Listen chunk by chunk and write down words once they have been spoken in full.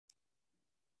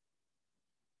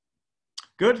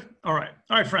Good. All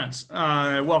right, friends.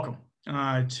 Welcome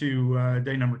to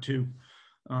day number 2,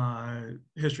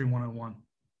 History 101.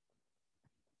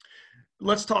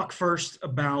 Let's talk first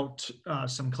about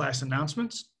some class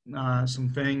announcements, some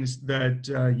things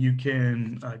that you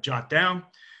can jot down.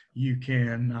 You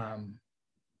can,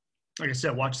 like I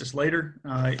said, watch this later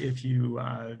if you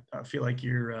feel like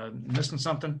you're missing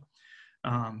something.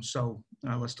 So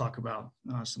let's talk about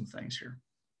some things here.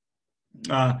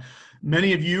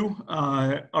 Many of you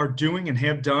are doing and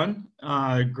have done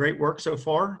great work so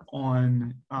far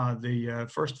on the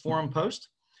first forum post,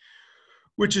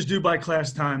 which is due by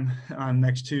class time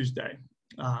next Tuesday.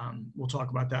 We'll talk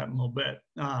about that in a little bit.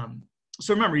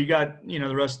 So remember, you got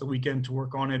the rest of the weekend to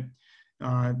work on it,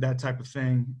 that type of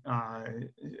thing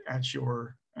at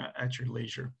your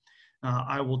leisure.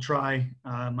 I will try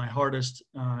my hardest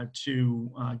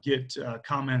to get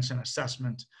comments and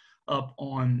assessment up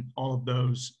on all of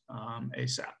those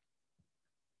ASAP.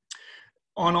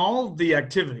 On all the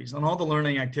activities, on all the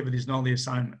learning activities and all the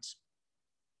assignments,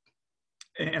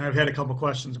 and I've had a couple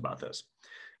questions about this.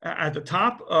 At the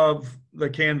top of the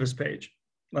Canvas page,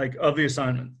 like of the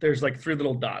assignment, there's like 3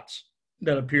 little dots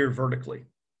that appear vertically,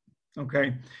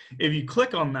 okay? If you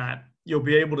click on that, you'll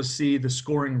be able to see the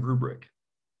scoring rubric,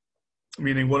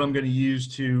 meaning what I'm gonna use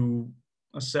to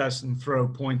assess and throw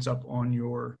points up on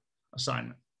your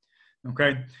assignment.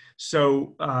 Okay,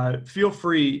 so feel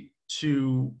free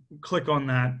to click on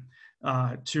that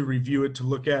to review it, to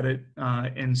look at it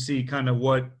and see kind of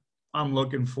what I'm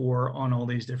looking for on all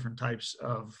these different types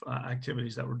of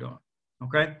activities that we're doing.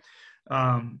 Okay,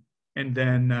 and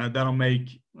then that'll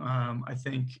make, I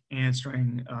think,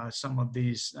 answering some of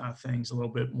these things a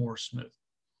little bit more smooth.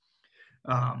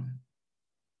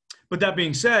 But that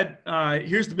being said,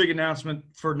 here's the big announcement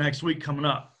for next week coming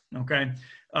up. Okay.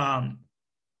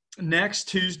 Next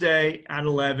Tuesday at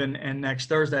 11 and next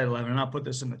Thursday at 11, and I'll put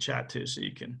this in the chat too so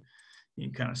you can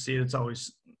kind of see it. It's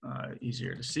always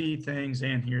easier to see things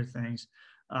and hear things.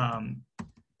 On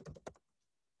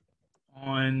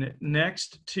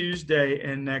next Tuesday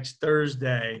and next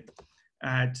Thursday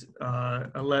at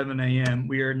 11 a.m.,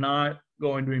 we are not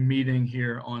going to be meeting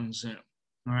here on Zoom.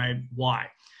 All right, why?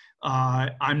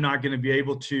 I'm not going to be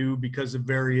able to, because of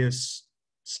various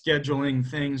scheduling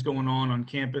things going on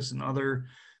campus and other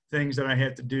things that I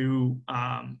have to do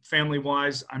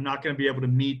family-wise. I'm not going to be able to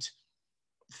meet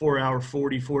for our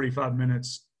 45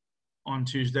 minutes on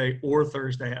Tuesday or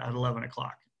Thursday at 11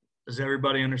 o'clock. Does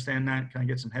everybody understand that? Can I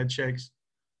get some head shakes?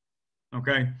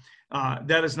 Okay.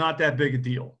 That is not that big a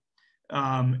deal.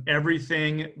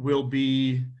 Everything will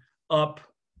be up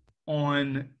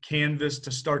on Canvas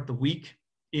to start the week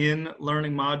in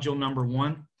learning module number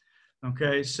 1.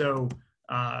 Okay. So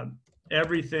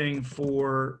everything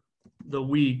for the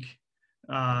week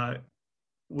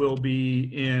will be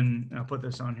in, I'll put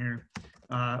this on here,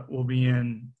 will be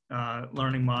in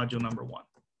learning module number 1.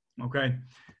 Okay,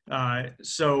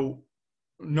 so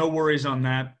no worries on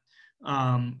that.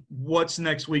 What's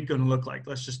next week going to look like?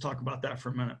 Let's just talk about that for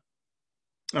a minute.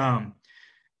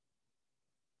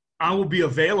 I will be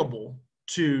available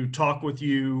to talk with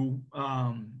you,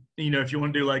 if you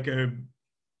want to do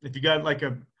if you got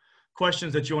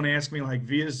questions that you want to ask me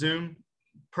via Zoom,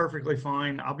 perfectly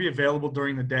fine. I'll be available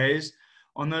during the days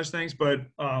on those things, but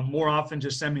more often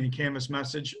just send me a Canvas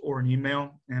message or an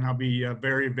email, and I'll be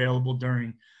very available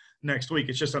during next week.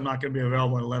 It's just I'm not going to be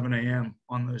available at 11 a.m.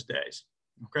 on those days.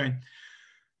 Okay.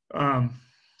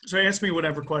 So ask me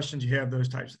whatever questions you have, those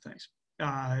types of things.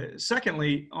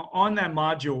 Secondly, on that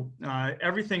module,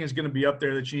 everything is going to be up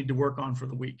there that you need to work on for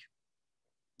the week.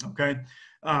 Okay.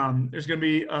 There's going to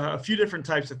be a few different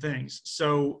types of things.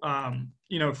 So,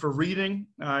 for reading,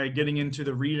 getting into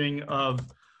the reading of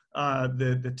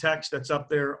the text that's up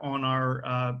there on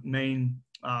our main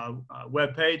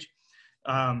web page.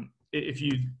 If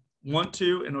you want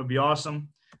to, and it would be awesome,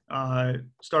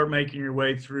 start making your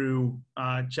way through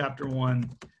chapter 1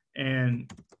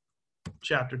 and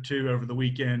chapter 2 over the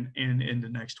weekend and into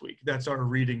next week. That's our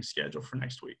reading schedule for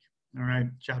next week. All right,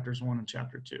 chapters 1 and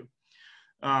chapter 2.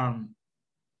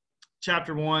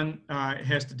 Chapter 1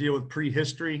 has to deal with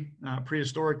prehistory,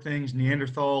 prehistoric things,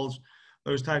 Neanderthals,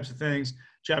 those types of things.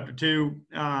 Chapter 2,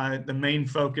 the main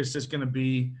focus is going to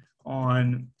be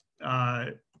on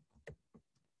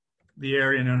the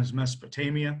area known as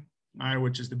Mesopotamia,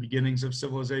 which is the beginnings of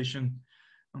civilization.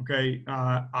 Okay,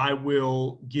 I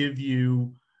will give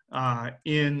you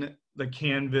in the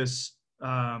Canvas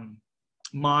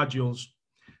modules,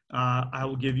 I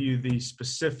will give you the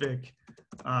specific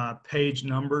page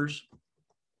numbers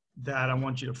that I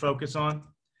want you to focus on.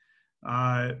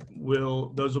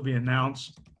 Those will be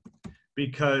announced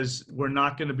because we're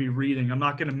not going to be reading. I'm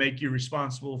not going to make you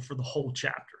responsible for the whole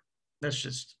chapter.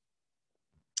 It's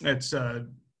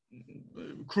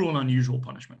cruel and unusual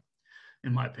punishment,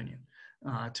 in my opinion,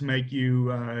 to make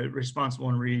you responsible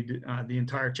and read the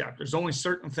entire chapter. There's only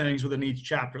certain things within each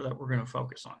chapter that we're going to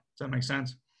focus on. Does that make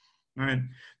sense? All right.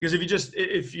 Because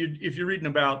if you're reading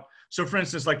about, so for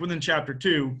instance, like within chapter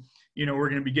 2, we're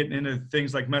going to be getting into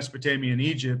things like Mesopotamia and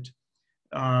Egypt.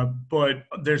 But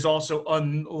there's also a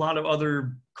lot of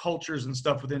other cultures and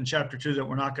stuff within chapter 2 that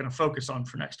we're not going to focus on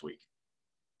for next week.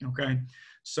 Okay.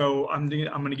 So I'm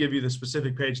going to give you the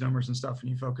specific page numbers and stuff, and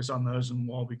you focus on those, and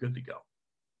we'll all be good to go.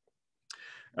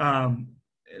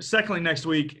 Secondly, next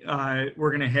week,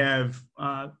 we're going to have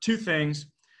 2 things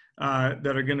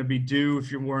that are going to be due if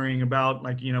you're worrying about,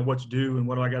 like, what's due and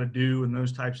what do I got to do and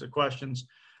those types of questions.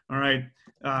 All right.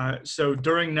 So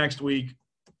during next week,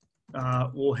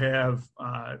 we'll have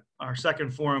our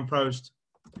second forum post,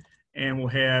 and we'll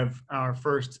have our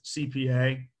first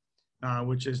CPA,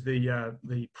 which is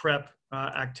the prep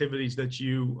activities that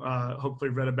you hopefully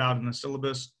read about in the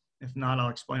syllabus. If not, I'll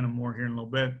explain them more here in a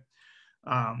little bit.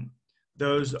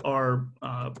 Those are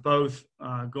both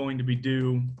going to be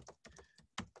due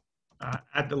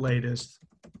at the latest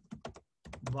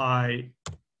by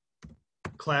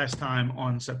class time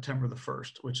on September the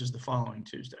 1st, which is the following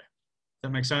Tuesday. Does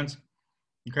that make sense?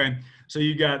 Okay, so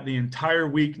you got the entire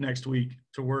week next week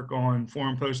to work on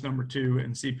forum post number 2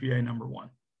 and CPA number 1.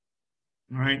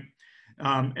 All right,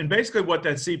 and basically what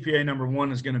that CPA number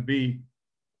 1 is going to be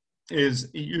is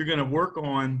you're going to work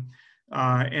on,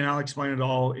 and I'll explain it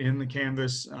all in the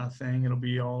Canvas thing. It'll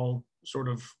be all sort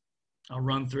of, I'll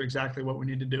run through exactly what we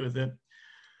need to do with it.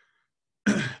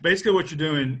 Basically what you're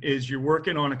doing is you're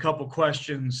working on a couple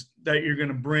questions that you're going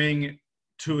to bring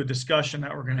to a discussion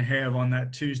that we're going to have on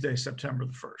that Tuesday, September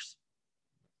the 1st.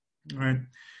 All right.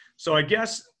 So I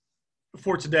guess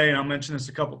for today, and I'll mention this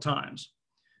a couple times.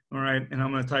 All right. And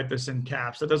I'm going to type this in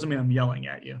caps. That doesn't mean I'm yelling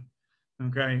at you.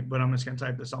 Okay. But I'm just going to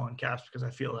type this all in caps because I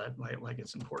feel that like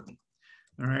it's important.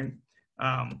 All right.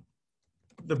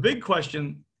 The big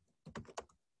question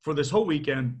for this whole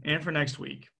weekend and for next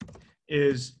week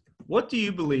is, what do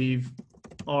you believe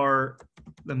are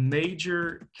the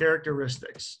major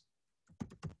characteristics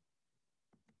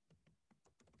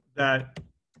that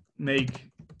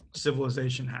make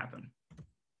civilization happen?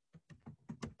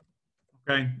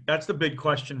 Okay, that's the big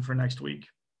question for next week.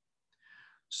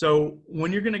 So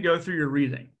when you're going to go through your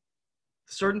reading,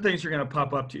 certain things are going to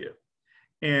pop up to you.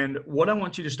 And what I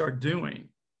want you to start doing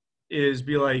is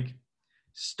be like,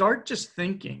 start just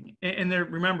thinking. And there,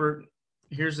 remember,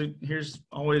 here's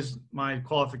always my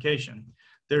qualification.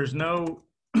 There's no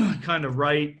kind of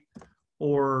right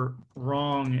or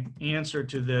wrong answer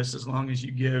to this as long as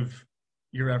you give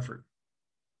your effort.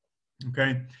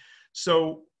 Okay,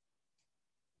 so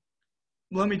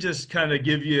let me just kind of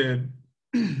give you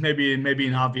maybe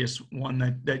an obvious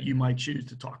one that you might choose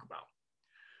to talk about.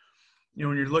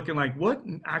 When you're looking like, what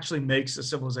actually makes a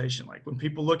civilization? Like when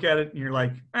people look at it and you're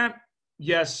like,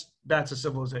 yes, that's a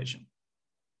civilization.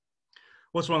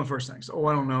 What's one of the first things? Oh,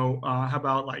 I don't know. How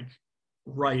about like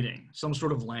writing, some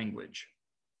sort of language?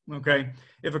 Okay.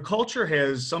 If a culture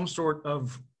has some sort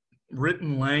of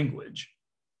written language,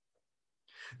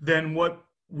 then what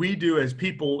we do as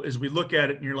people is we look at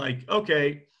it and you're like,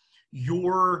 okay,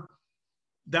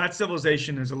 that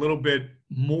civilization is a little bit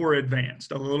more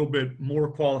advanced, a little bit more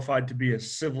qualified to be a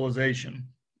civilization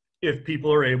if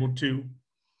people are able to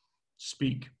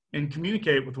speak and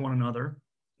communicate with one another,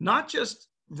 not just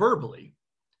verbally,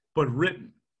 but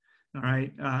written. All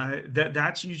right.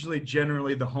 That's usually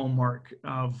generally the hallmark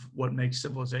of what makes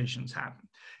civilizations happen.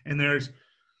 And there's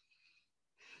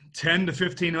 10 to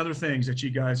 15 other things that you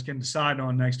guys can decide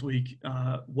on next week,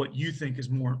 what you think is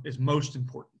most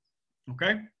important.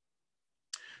 Okay.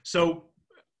 So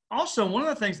also one of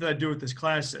the things that I do with this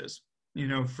class is,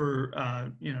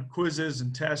 for, quizzes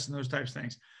and tests and those types of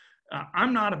things,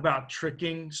 I'm not about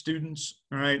tricking students.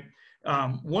 All right.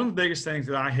 One of the biggest things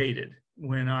that I hated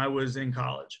when I was in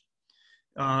college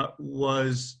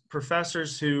was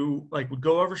professors who would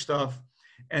go over stuff,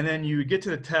 and then you would get to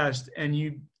the test and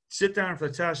you sit down for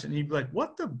the test and you'd be like,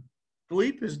 what the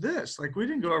bleep is this? Like, we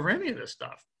didn't go over any of this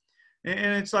stuff.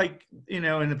 And it's like,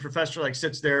 and the professor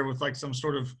sits there with some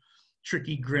sort of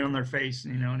tricky grin on their face,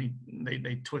 and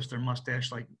they twist their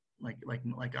mustache like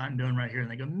I'm doing right here, and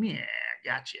they go, yeah,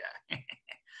 gotcha.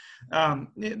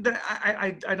 I'm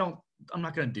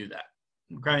not going to do that.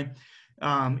 Okay.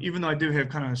 Even though I do have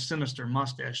kind of a sinister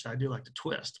mustache that I do like to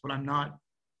twist, but I'm not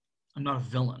a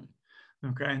villain.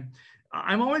 Okay.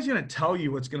 I'm always going to tell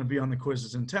you what's going to be on the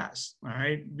quizzes and tests. All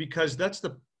right. Because that's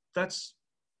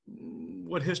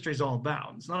what history is all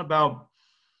about. It's not about,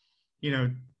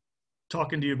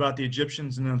 talking to you about the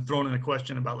Egyptians and then throwing in a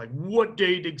question about like, what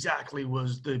date exactly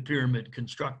was the pyramid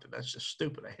constructed? That's just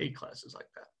stupid. I hate classes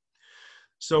like that.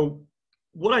 So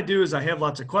what I do is I have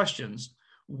lots of questions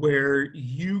where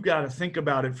you got to think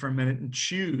about it for a minute and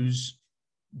choose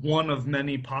one of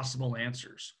many possible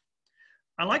answers.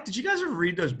 Did you guys ever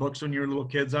read those books when you were little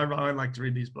kids? I liked to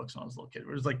read these books when I was a little kid. It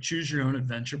was like choose your own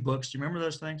adventure books. Do you remember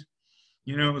those things?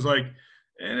 It was like,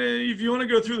 if you want to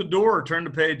go through the door, turn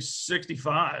to page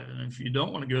 65. And if you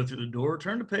don't want to go through the door,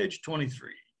 turn to page 23.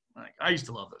 Like, I used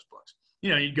to love those books.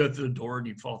 You'd go through the door and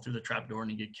you'd fall through the trap door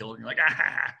and you get killed. And you're like,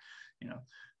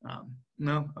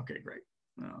 no? Okay, great.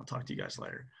 I'll talk to you guys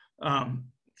later.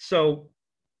 So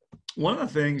one of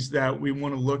the things that we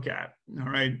want to look at,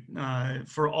 all right,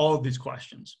 for all of these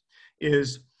questions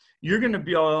is you're going to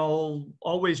be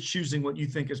always choosing what you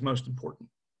think is most important,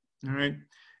 all right?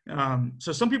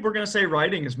 So some people are going to say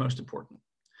writing is most important.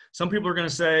 Some people are going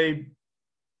to say,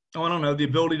 I don't know, the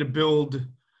ability to build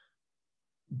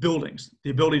buildings,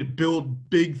 the ability to build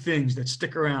big things that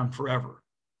stick around forever.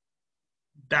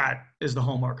 That is the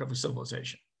hallmark of a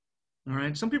civilization. All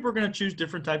right. Some people are going to choose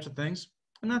different types of things,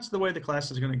 and that's the way the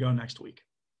class is going to go next week.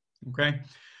 Okay.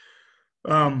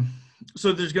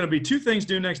 So there's going to be two things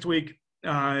due next week.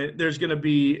 There's going to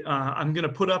be, I'm going to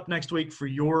put up next week for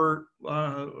your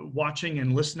watching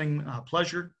and listening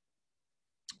pleasure,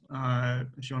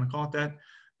 if you want to call it that,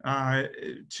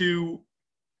 to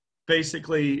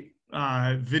basically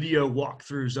video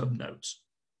walkthroughs of notes.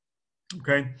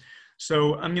 Okay.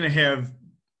 So I'm going to have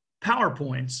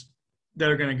PowerPoints that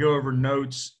are going to go over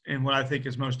notes and what I think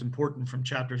is most important from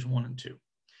chapters 1 and 2.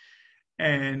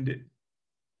 And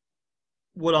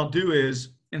what I'll do is,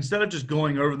 instead of just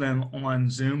going over them on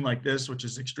Zoom like this, which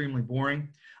is extremely boring,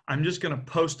 I'm just going to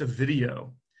post a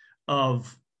video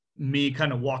of me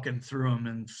kind of walking through them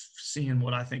and seeing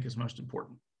what I think is most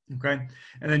important. Okay.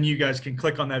 And then you guys can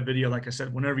click on that video, like I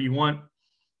said, whenever you want,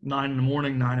 9 in the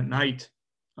morning, 9 at night,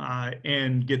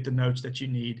 and get the notes that you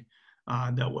need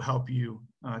that will help you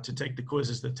to take the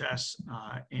quizzes, the tests,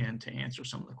 and to answer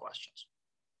some of the questions.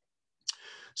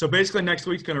 So basically next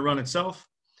week's going to run itself.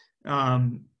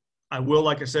 I will,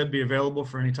 like I said, be available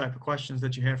for any type of questions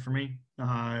that you have for me,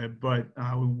 but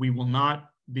we will not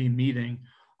be meeting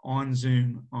on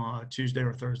Zoom Tuesday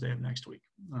or Thursday of next week.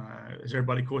 Is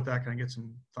everybody cool with that? Can I get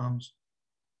some thumbs?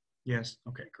 Yes?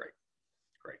 Okay, great.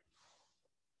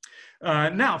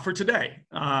 Now for today,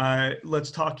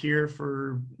 let's talk here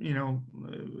for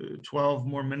 12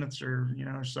 more minutes or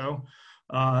or so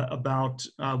about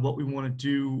what we want to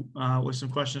do with some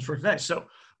questions for today. So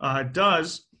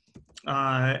does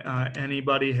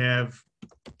anybody have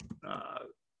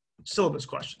syllabus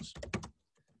questions?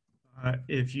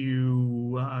 If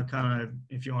you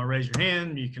if you want to raise your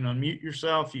hand, you can unmute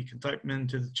yourself. You can type them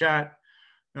into the chat.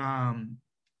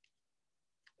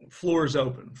 Floor is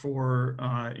open for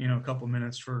a couple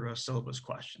minutes for syllabus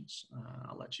questions.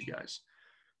 I'll let you guys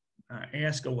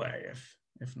ask away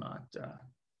if not.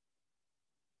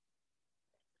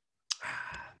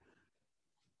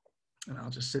 And I'll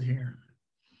just sit here,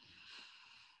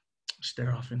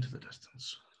 stare off into the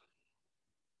distance.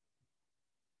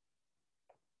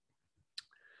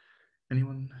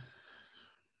 Anyone?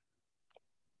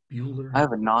 Bueller? I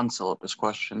have a non-syllabus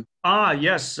question.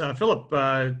 Yes,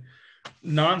 Philip.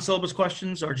 Non-syllabus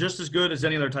questions are just as good as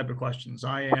any other type of questions.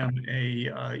 I am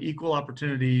a equal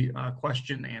opportunity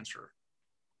question answerer.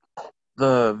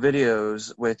 The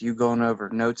videos with you going over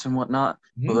notes and whatnot,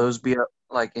 will those be up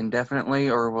like indefinitely,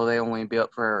 or will they only be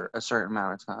up for a certain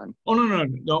amount of time? Oh,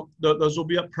 no. Those will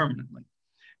be up permanently.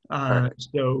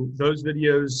 So those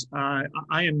videos,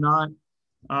 I am not,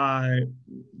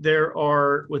 there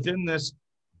are within this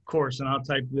course, and I'll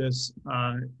type this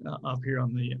up here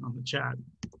on the chat.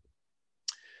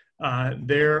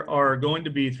 There are going to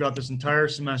be, throughout this entire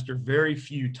semester, very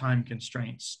few time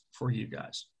constraints for you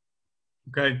guys.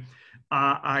 Okay.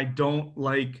 I don't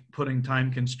like putting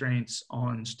time constraints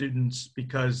on students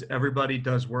because everybody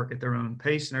does work at their own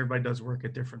pace and everybody does work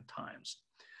at different times.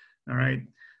 All right.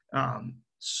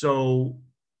 So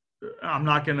I'm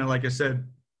not going to, like I said,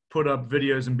 put up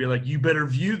videos and be like, you better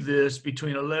view this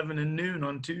between 11 and noon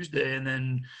on Tuesday, and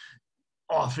then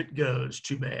off it goes.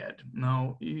 Too bad.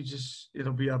 No,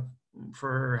 it'll be up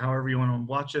for however you want to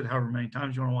watch it, however many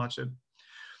times you want to watch it.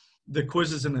 The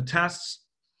quizzes and the tests.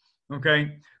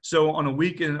 Okay. So on a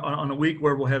week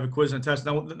where we'll have a quiz and a test.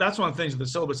 Now that's one of the things with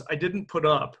the syllabus. I didn't put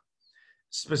up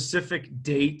specific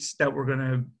dates that we're going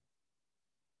to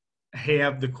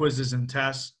have the quizzes and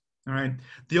tests. All right.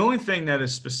 The only thing that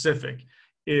is specific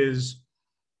is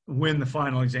when the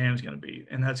final exam is going to be.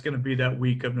 And that's going to be that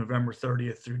week of November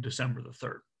 30th through December the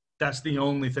 3rd. That's the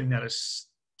only thing that is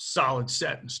solid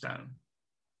set in stone.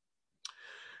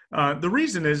 The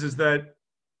reason is that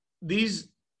these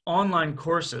online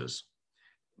courses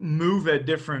move at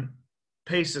different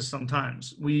paces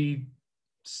sometimes.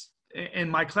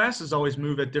 And my classes always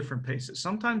move at different paces.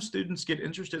 Sometimes students get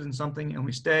interested in something and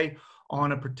we stay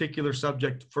on a particular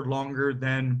subject for longer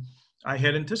than I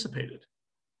had anticipated.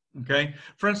 Okay.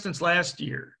 For instance, last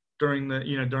year during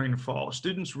the fall,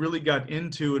 students really got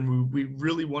into, and we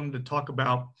really wanted to talk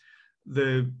about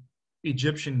the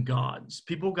Egyptian gods.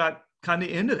 People got kind of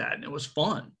into that and it was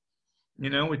fun.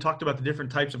 We talked about the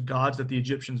different types of gods that the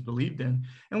Egyptians believed in,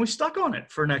 and we stuck on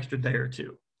it for an extra day or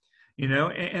two, and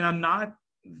I'm not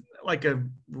like a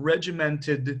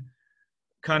regimented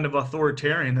kind of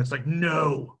authoritarian that's like,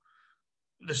 no,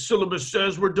 the syllabus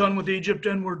says we're done with Egypt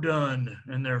and we're done,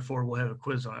 and therefore we'll have a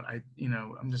quiz on it.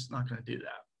 I'm just not going to do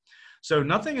that. So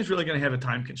nothing is really going to have a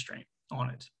time constraint on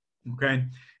it. Okay.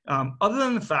 Other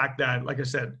than the fact that, like I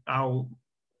said, I'll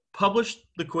publish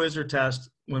the quiz or test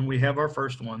when we have our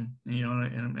first one,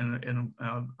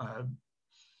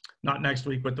 not next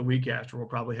week, but the week after, we'll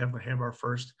probably have our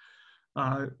first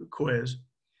quiz,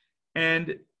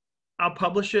 and I'll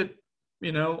publish it,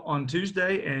 on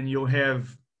Tuesday, and you'll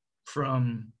have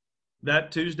from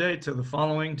that Tuesday to the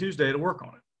following Tuesday to work on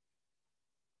it.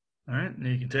 All right. And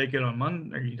you can take it on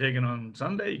Monday, or you can take it on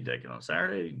Sunday, you can take it on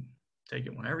Saturday, you can take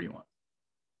it whenever you want.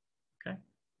 Okay,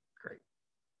 great.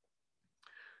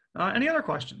 Any other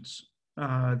questions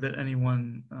that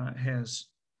anyone has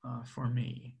for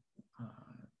me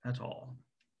at all?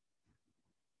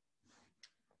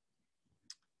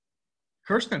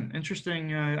 Kirsten,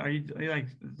 interesting. Are you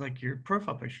like your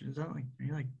profile picture? Is that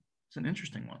it's an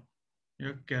interesting one.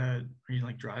 Are you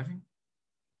like driving?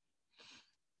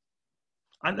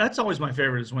 That's always my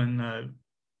favorite, is when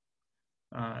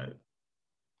I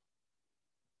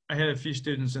had a few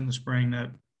students in the spring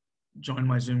that joined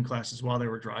my Zoom classes while they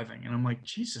were driving. And I'm like,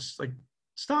 Jesus, like,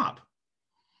 stop.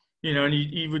 And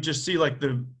you would just see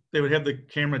they would have the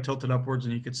camera tilted upwards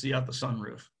and you could see out the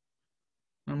sunroof.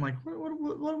 And I'm like, what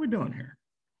are we doing here?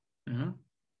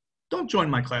 Don't join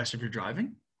my class if you're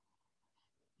driving.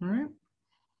 All right.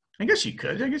 I guess you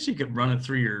could run it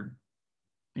through your,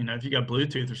 if you got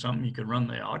Bluetooth or something, you could run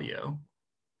the audio.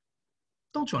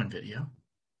 Don't join video.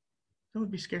 That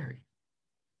would be scary.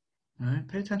 All right.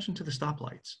 Pay attention to the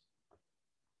stoplights.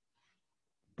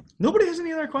 Nobody has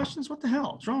any other questions? What the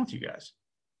hell? What's wrong with you guys?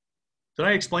 Did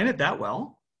I explain it that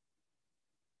well?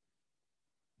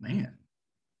 Man.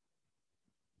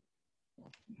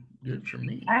 Good for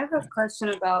me. I have a question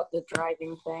about the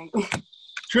driving thing.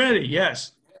 Trinity,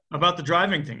 yes. About the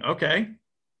driving thing. Okay.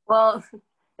 Well,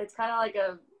 it's kind of like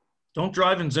Don't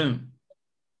drive in Zoom.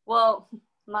 Well,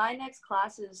 my next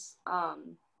class is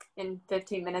in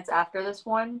 15 minutes after this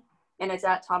one, and it's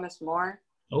at Thomas More.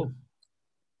 Oh.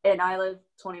 And I live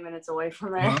 20 minutes away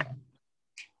from there.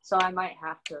 So I might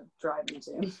have to drive in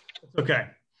Zoom. Okay.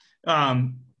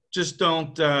 Just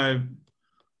don't drive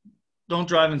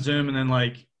in Zoom and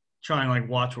then try and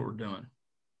watch what we're doing.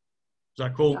 Is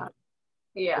that cool?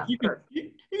 Yeah. You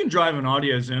can drive an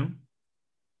audio Zoom.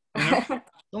 Don't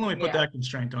let me put that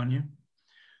constraint on you.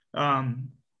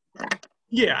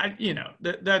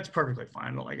 That's perfectly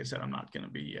fine. But like I said, I'm not going to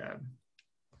be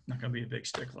a big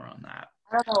stickler on that.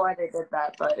 I don't know why they did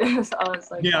that, but I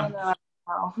was like, yeah. Oh, no,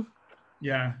 how.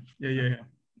 Yeah.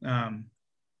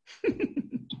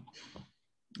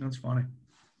 That's funny.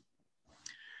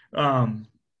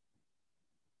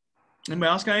 Anybody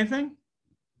else got anything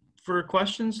for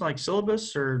questions like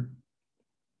syllabus or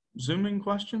Zooming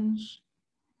questions?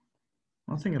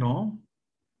 Nothing at all.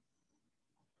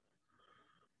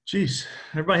 Geez,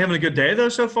 everybody having a good day though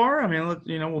so far? I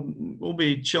mean, we'll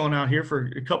be chilling out here for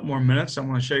a couple more minutes. I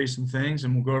want to show you some things,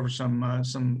 and we'll go over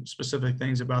some specific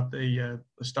things about the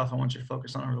stuff I want you to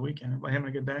focus on over the weekend. Everybody having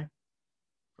a good day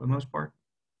for the most part?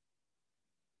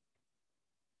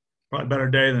 Probably a better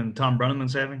day than Tom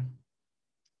Brennan's having.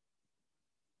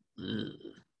 Ugh.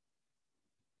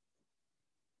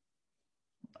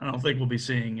 I don't think we'll be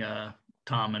seeing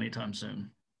Tom anytime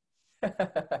soon.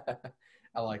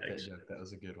 I like that joke. That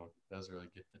was a good one. That was really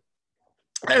good.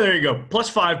 Hey, there you go. Plus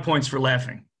 5 points for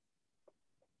laughing.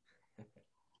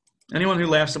 Anyone who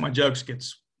laughs at my jokes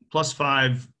gets plus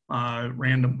 5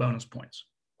 random bonus points.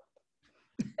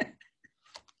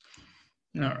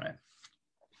 All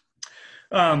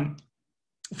right.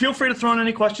 Feel free to throw in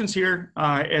any questions here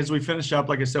as we finish up.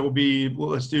 Like I said,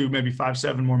 let's do maybe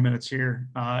 5-7 more minutes here,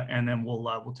 and then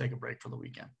we'll take a break for the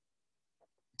weekend.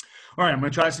 All right, I'm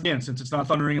going to try this again. Since it's not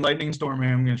thundering, lightning, and storming,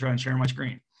 I'm going to try and share my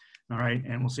screen. All right,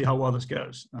 and we'll see how well this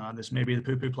goes. This may be the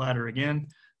poo-poo platter again,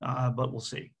 but we'll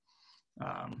see.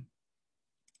 I'm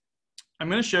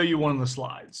going to show you one of the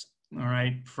slides, all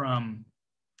right, from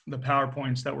the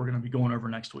PowerPoints that we're going to be going over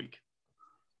next week.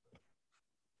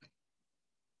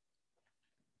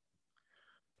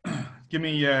 Give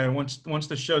me, once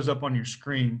this shows up on your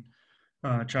screen,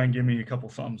 try and give me a couple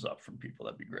thumbs up from people.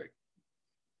 That'd be great.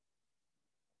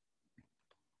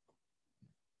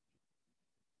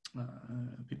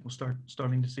 People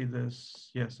starting to see this.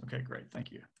 Yes. Okay, great.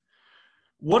 Thank you.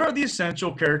 What are the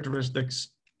essential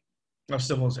characteristics of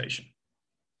civilization?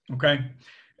 Okay.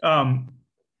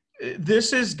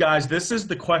 This is, guys, this is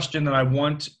the question that I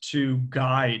want to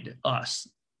guide us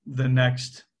the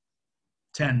next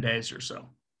 10 days or so.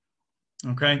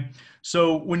 Okay.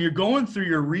 So when you're going through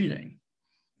your reading,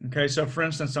 okay, so for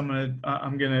instance, I'm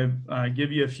gonna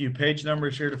give you a few page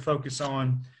numbers here to focus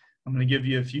on. I'm going to give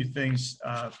you a few things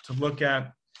to look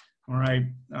at, all right,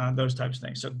 those types of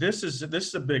things. So this is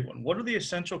a big one. What are the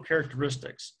essential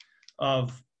characteristics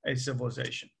of a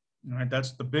civilization? All right,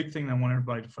 that's the big thing I want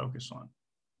everybody to focus on.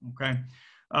 Okay,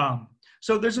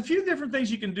 so there's a few different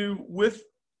things you can do with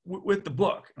the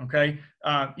book. Okay,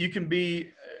 you can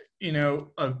be, you know,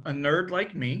 a nerd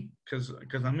like me because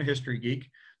I'm a history geek,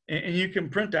 and you can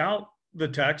print out the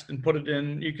text and put it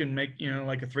in. You can make, you know,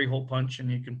 like a 3-hole punch,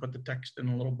 and you can put the text in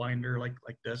a little binder like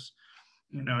this,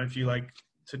 you know, if you like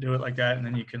to do it like that, and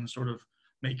then you can sort of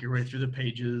make your way through the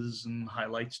pages and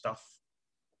highlight stuff.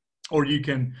 Or you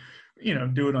can, you know,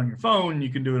 do it on your phone, you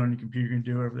can do it on your computer, you can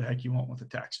do whatever the heck you want with the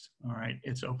text. All right,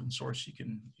 it's open source. You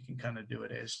can kind of do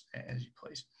it as you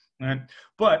please. All right,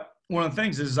 but one of the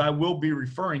things is I will be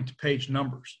referring to page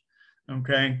numbers.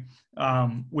 Okay,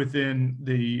 within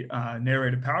the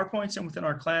narrated PowerPoints and within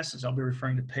our classes, I'll be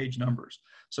referring to page numbers.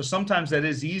 So sometimes that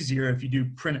is easier if you do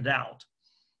print it out.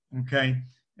 Okay,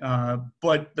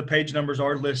 but the page numbers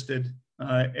are listed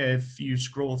if you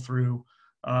scroll through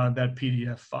that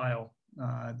PDF file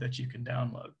that you can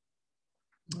download.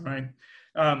 All right,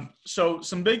 so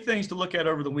some big things to look at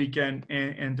over the weekend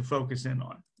and to focus in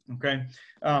on. Okay,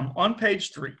 on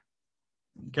page 3.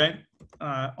 Okay,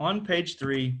 on page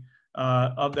 3.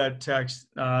 Of that text,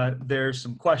 there's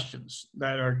some questions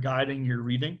that are guiding your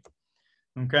reading.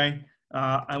 Okay,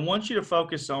 I want you to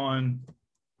focus on,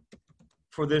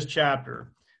 for this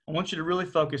chapter, I want you to really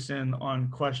focus in on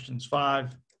questions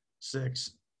 5,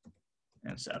 6,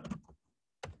 and 7.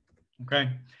 Okay,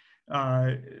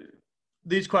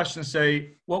 these questions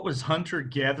say, what was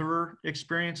hunter-gatherer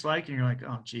experience like? And you're like,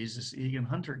 oh, Jesus, Egan,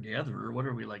 hunter-gatherer, what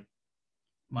are we, like,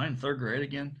 mine 3rd grade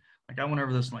again? Like, I went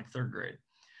over this in like 3rd grade.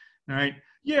 All right.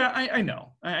 Yeah, I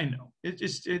know. I know.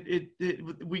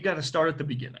 We got to start at the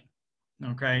beginning.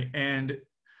 Okay. And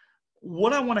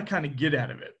what I want to kind of get out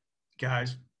of it,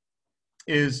 guys,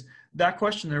 is that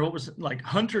question there. What was it, like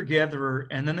hunter-gatherer?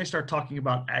 And then they start talking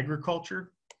about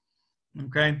agriculture.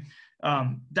 Okay.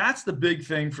 That's the big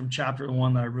thing from chapter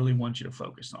 1 that I really want you to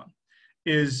focus on,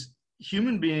 is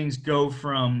human beings go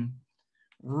from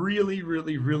really,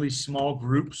 really, really small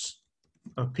groups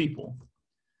of people,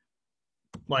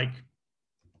 like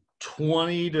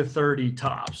 20 to 30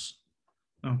 tops,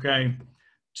 okay,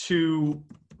 to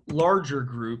larger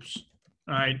groups,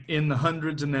 all right, in the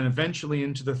hundreds and then eventually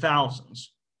into the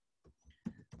thousands,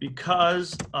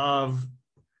 because of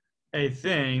a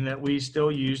thing that we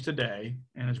still use today,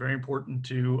 and it's very important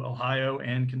to Ohio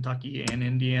and Kentucky and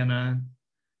Indiana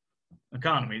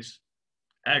economies,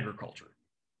 agriculture.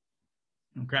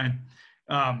 Okay.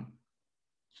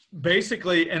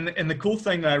 Basically, and the cool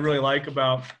thing that I really like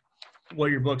about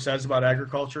what your book says about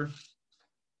agriculture,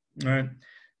 right,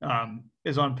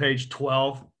 is on page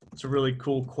 12. It's a really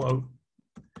cool quote,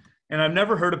 and I've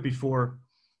never heard it before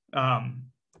until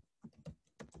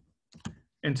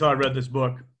I read this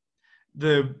book.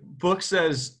 The book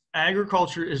says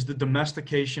agriculture is the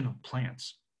domestication of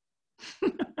plants.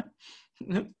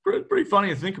 Pretty funny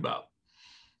to think about,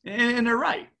 and they're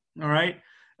right. All right.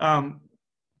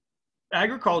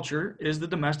 Agriculture is the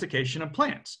domestication of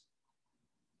plants.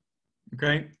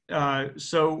 Okay,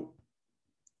 so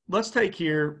let's take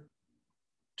here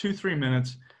 2-3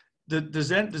 minutes.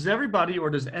 Does everybody or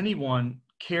does anyone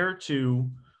care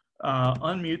to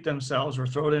unmute themselves or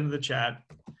throw it into the chat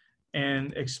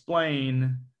and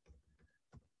explain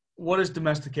what is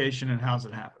domestication and how does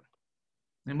it happen?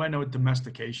 Anybody know what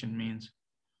domestication means?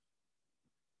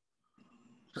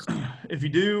 If you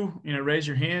do, you know, raise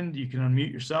your hand. You can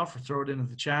unmute yourself or throw it into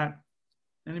the chat.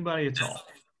 Anybody at all?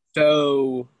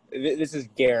 So this is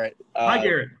Garrett. Hi,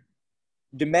 Garrett.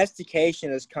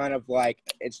 Domestication is kind of like,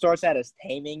 it starts out as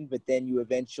taming, but then you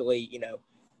eventually, you know,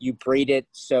 you breed it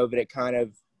so that it kind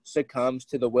of succumbs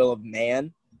to the will of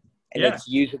man. and Yeah. it's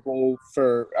usable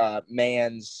for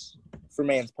man's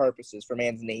purposes, for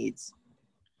man's needs.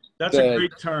 That's a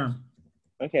great term.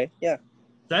 Okay, yeah.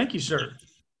 Thank you, sir.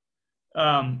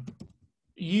 You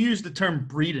used the term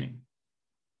breeding.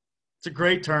 It's a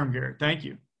great term, Garrett. Thank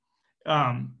you.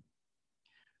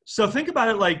 So think about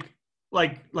it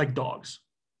like dogs,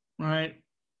 right?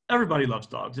 Everybody loves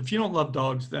dogs. If you don't love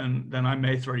dogs, then I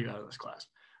may throw you out of this class.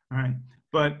 All right.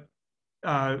 But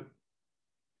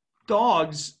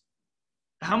dogs,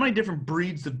 how many different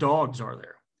breeds of dogs are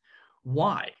there?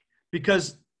 Why?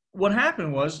 Because what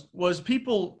happened was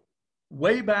people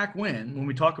way back when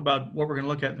we talk about what we're going to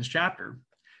look at in this chapter,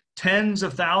 tens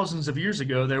of thousands of years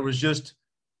ago, there was just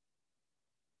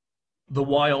the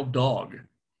wild dog,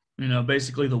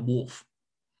 basically the wolf.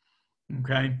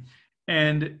 Okay.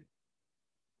 And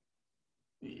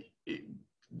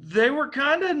they were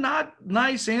kind of not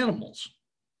nice animals,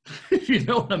 if you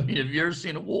know what I mean, if you've ever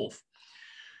seen a wolf.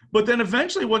 But then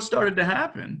eventually what started to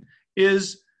happen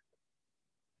is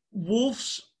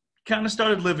wolves kind of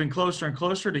started living closer and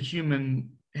closer to human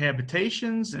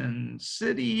habitations and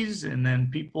cities. And then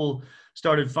people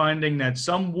started finding that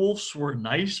some wolves were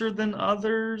nicer than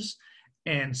others.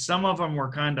 And some of them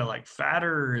were kind of like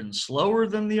fatter and slower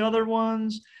than the other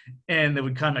ones. And they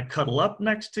would kind of cuddle up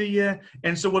next to you.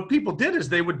 And so what people did is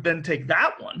they would then take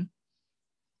that one.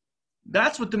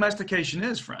 That's what domestication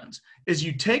is, friends, is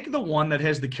you take the one that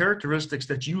has the characteristics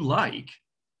that you like,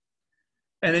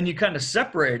 and then you kind of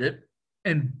separate it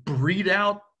and breed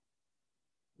out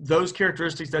those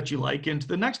characteristics that you like into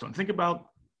the next one. Think about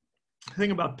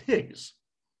pigs,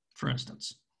 for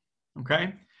instance,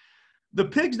 okay? The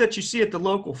pigs that you see at the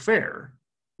local fair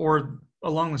or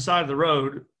along the side of the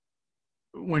road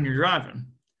when you're driving,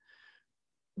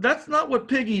 that's not what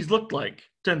piggies looked like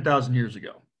 10,000 years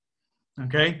ago,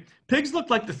 okay? Pigs look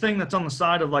like the thing that's on the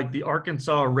side of like the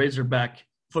Arkansas Razorback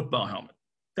football helmet.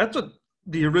 That's what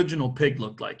the original pig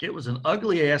looked like. It was an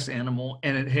ugly ass animal,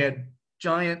 and it had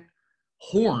giant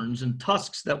horns and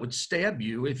tusks that would stab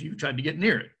you if you tried to get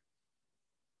near it.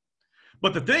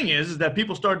 But the thing is that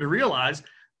people started to realize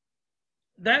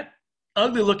that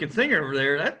ugly looking thing over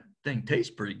there, that thing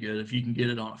tastes pretty good if you can get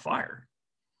it on a fire.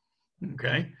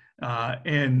 Okay.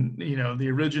 And the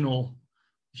original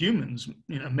humans,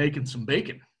 making some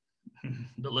bacon,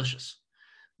 delicious.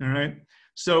 All right.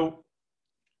 So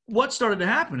what started to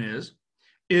happen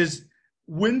is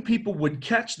when people would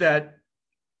catch that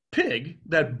pig,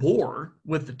 that boar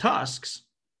with the tusks,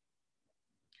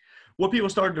 what people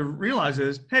started to realize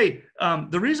is, hey,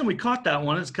 the reason we caught that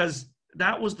one is because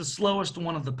that was the slowest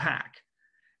one of the pack.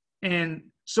 And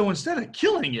so instead of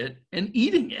killing it and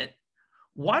eating it,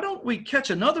 why don't we catch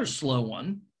another slow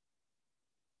one,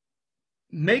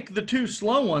 make the two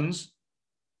slow ones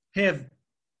have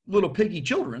little piggy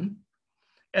children,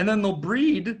 and then they'll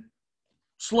breed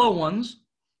slow ones,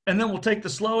 and then we'll take the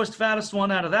slowest, fattest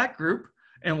one out of that group,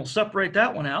 and we'll separate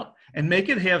that one out and make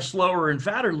it have slower and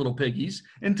fatter little piggies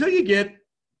until you get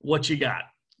what you got.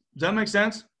 Does that make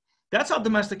sense? That's how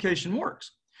domestication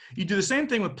works. You do the same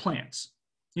thing with plants.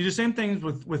 You do the same things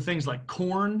with things like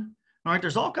corn. All right,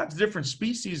 there's all kinds of different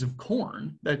species of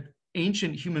corn that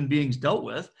ancient human beings dealt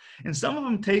with, and some of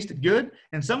them tasted good,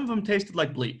 and some of them tasted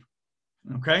like bleep.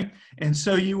 Okay, and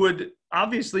so you would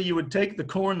take the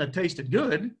corn that tasted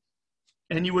good,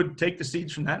 and you would take the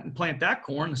seeds from that and plant that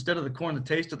corn instead of the corn that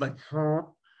tasted like,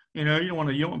 you don't want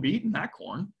to be eating that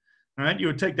corn. All right, you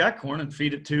would take that corn and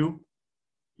feed it to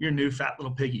your new fat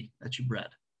little piggy that you bred.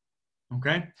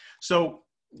 Okay, so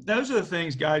those are the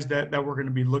things, guys, that we're going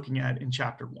to be looking at in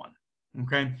chapter 1.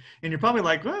 Okay, and you're probably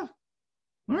like, well,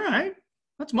 all right,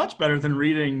 that's much better than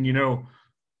reading,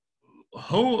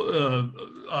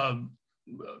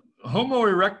 Homo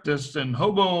erectus and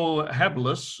Homo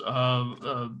habilis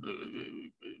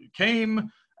came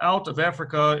out of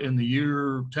Africa in the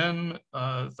year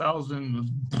 10,000.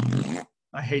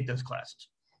 I hate those classes.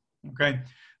 Okay,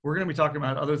 we're going to be talking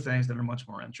about other things that are much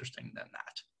more interesting than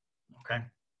that. Okay,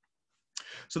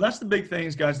 so that's the big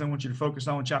things, guys, that I want you to focus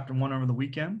on in chapter 1 over the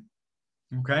weekend.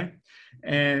 Okay,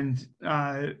 and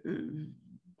I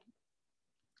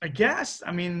guess,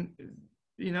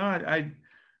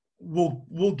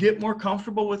 we'll get more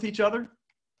comfortable with each other.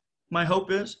 My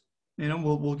hope is,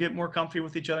 we'll get more comfy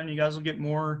with each other, and you guys will get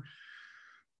more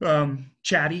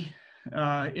chatty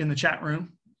in the chat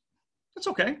room. That's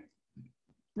okay.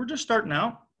 We're just starting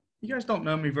out. You guys don't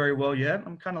know me very well yet.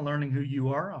 I'm kind of learning who you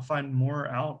are. I'll find more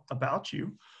out about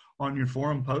you on your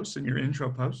forum posts and your intro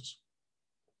posts.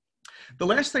 The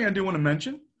last thing I do want to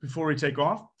mention before we take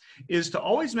off is to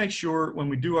always make sure when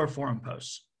we do our forum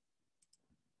posts,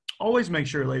 always make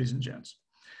sure, ladies and gents,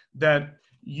 that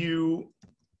you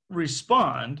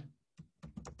respond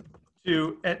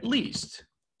to at least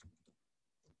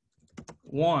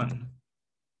one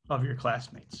of your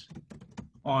classmates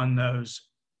on those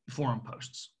forum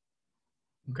posts.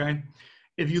 Okay?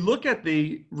 If you look at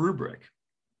the rubric,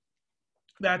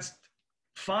 that's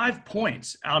 5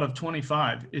 points out of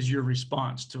 25 is your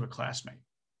response to a classmate.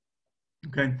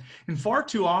 Okay? And far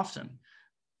too often,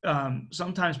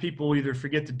 sometimes people either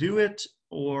forget to do it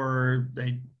or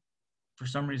they, for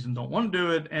some reason, don't want to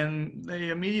do it, and they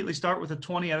immediately start with a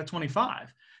 20 out of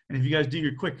 25. And if you guys do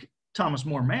your quick Thomas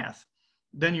More math,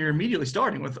 then you're immediately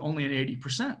starting with only an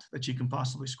 80% that you can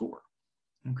possibly score.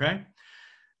 Okay?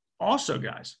 Also,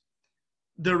 guys,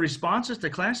 the responses to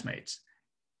classmates,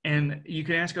 and you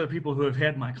can ask other people who have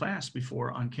had my class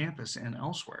before on campus and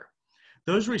elsewhere,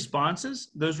 those responses,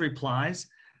 those replies,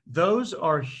 those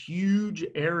are huge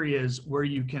areas where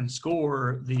you can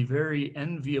score the very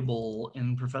enviable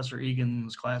in Professor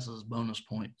Egan's classes bonus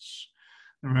points.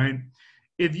 All right.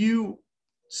 If you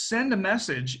send a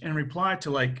message and reply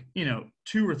to, like,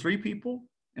 2 or 3 people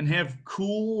and have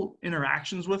cool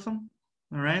interactions with them,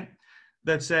 all right,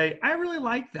 that say, I really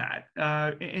like that,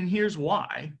 and here's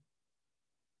why,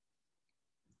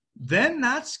 then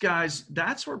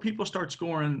that's where people start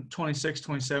scoring 26,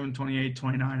 27, 28,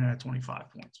 29 out of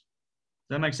 25 points.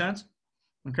 Does that make sense?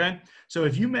 Okay. So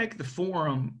if you make the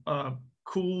forum a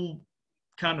cool,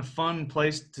 kind of fun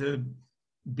place to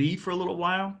be for a little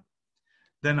while,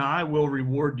 then I will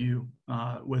reward you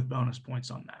with bonus points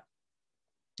on that.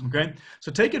 Okay.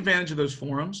 So take advantage of those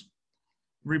forums,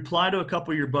 reply to a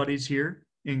couple of your buddies here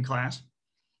in class,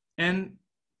 and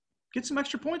get some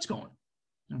extra points going.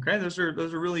 Okay, those are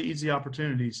really easy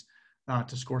opportunities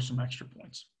to score some extra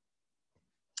points.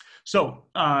 So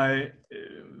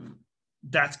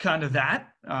that's kind of that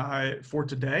for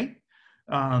today.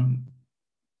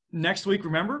 Next week,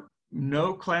 remember,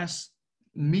 no class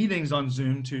meetings on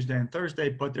Zoom Tuesday and Thursday,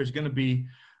 but there's going to be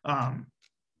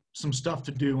some stuff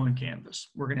to do on Canvas.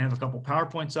 We're going to have a couple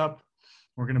PowerPoints up.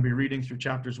 We're going to be reading through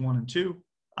chapters 1 and 2.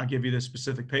 I'll give you the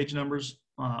specific page numbers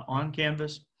on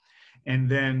Canvas. And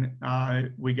then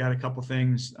we got a couple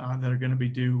things that are going to be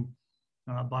due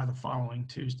by the following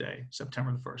Tuesday,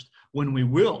 September the 1st, when we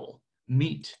will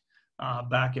meet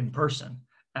back in person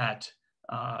at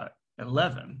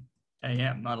 11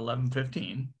 a.m., not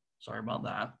 11:15. Sorry about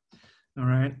that. All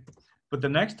right. But the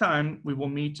next time we will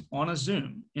meet on a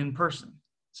Zoom in person,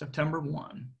 September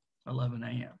 1, 11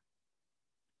 a.m.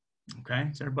 Okay.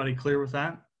 Is everybody clear with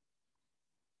that?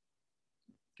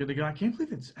 Good to go. I can't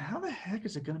believe it's, how the heck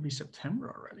is it going to be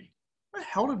September already? Where the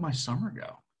hell did my summer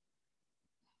go?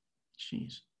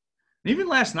 Jeez. And even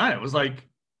last night, it was like,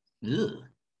 ugh.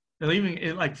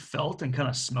 It like felt and kind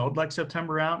of smelled like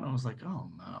September out. And I was like, oh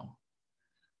no.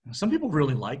 And some people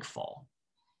really like fall.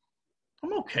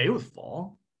 I'm okay with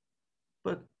fall,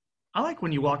 but I like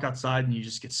when you walk outside and you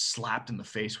just get slapped in the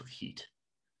face with heat.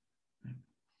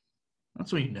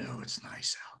 That's when you know it's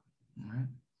nice out. All right?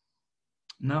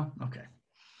 No? Okay.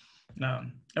 No,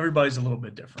 everybody's a little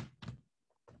bit different.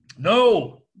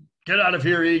 No, get out of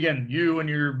here, Egan. You and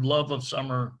your love of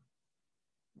summer.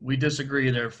 We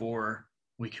disagree, therefore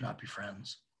we cannot be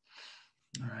friends.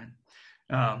 All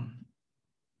right.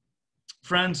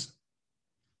 Friends,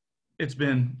 it's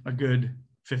been a good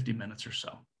 50 minutes or so.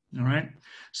 All right.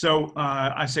 So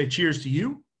I say cheers to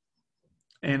you,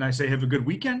 and I say have a good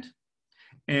weekend.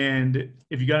 And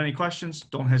if you got any questions,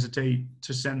 don't hesitate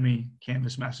to send me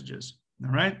Canvas messages.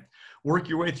 All right. Work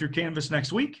your way through Canvas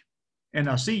next week, and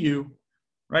I'll see you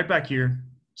right back here,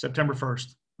 September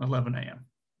 1st, 11 a.m.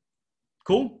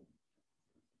 Cool?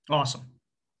 Awesome.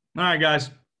 All right,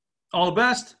 guys. All the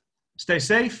best. Stay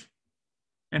safe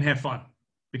and have fun,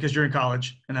 because you're in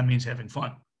college, and that means having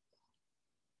fun.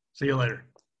 See you later.